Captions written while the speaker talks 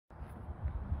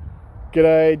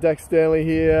G'day, Dax Stanley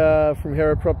here from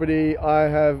Hera Property. I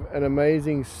have an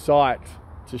amazing site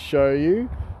to show you.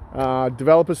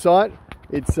 Developer site.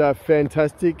 It's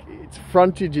fantastic. Its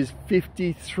frontage is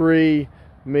 53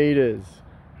 meters.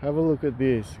 Have a look at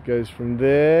this. It goes from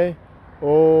there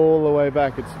all the way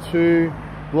back. It's 2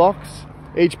 blocks.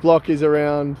 Each block is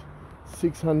around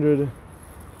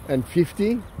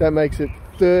 650. That makes it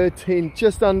 13,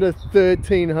 just under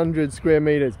 1,300 square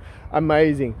meters.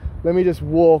 Amazing. Let me just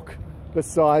walk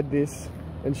beside this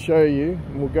and show you,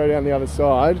 and we'll go down the other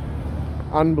side.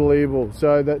 Unbelievable.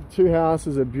 So the 2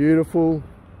 houses are beautiful.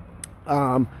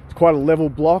 It's quite a level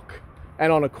block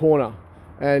and on a corner,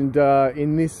 and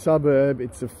in this suburb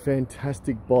it's a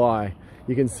fantastic buy.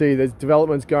 You can see there's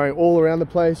developments going all around the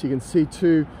place. You can see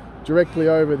 2 directly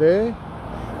over there.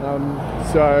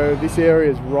 So this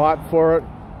area is ripe for it.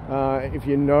 If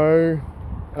you know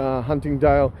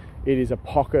Huntingdale, it is a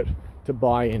pocket to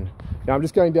buy in. Now I'm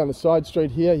just going down the side street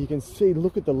here. You can see,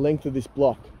 look at the length of this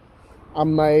block.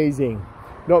 Amazing.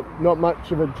 Not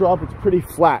much of a drop. It's pretty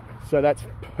flat, so that's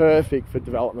perfect for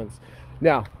developments.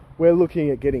 Now we're looking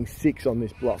at getting 6 on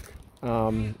this block.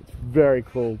 It's very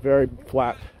cool, very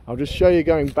flat. I'll just show you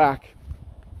going back.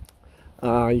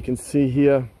 You can see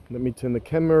here, let me turn the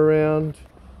camera around.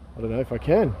 I don't know if I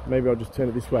can. Maybe I'll just turn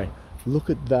it this way.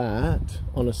 Look at that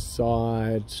on a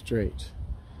side street.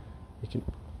 You can,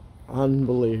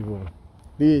 unbelievable.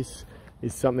 This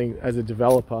is something, as a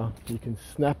developer, you can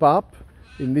snap up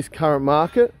in this current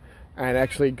market and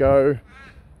actually go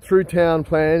through town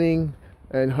planning,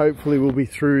 and hopefully we'll be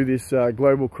through this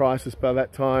global crisis by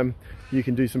that time. You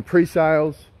can do some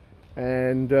pre-sales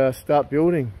and start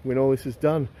building when all this is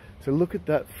done. So look at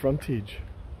that frontage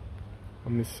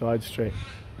on this side street.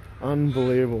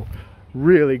 Unbelievable.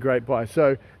 Really great buy.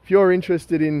 So if you're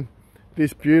interested in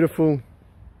this beautiful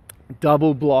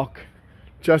double block,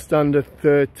 just under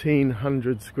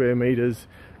 1,300 square meters,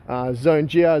 zone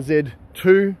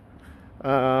GRZ2,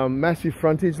 massive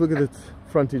frontage. Look at its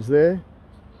frontage there.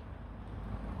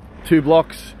 2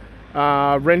 blocks,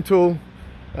 rental,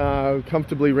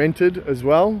 comfortably rented as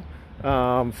well,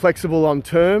 flexible on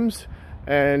terms,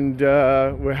 and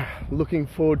we're looking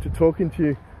forward to talking to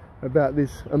you about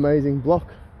this amazing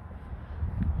block.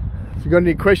 If you've got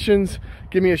any questions,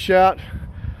 give me a shout.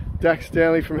 Dax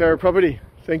Stanley from Hera Property.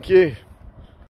 Thank you.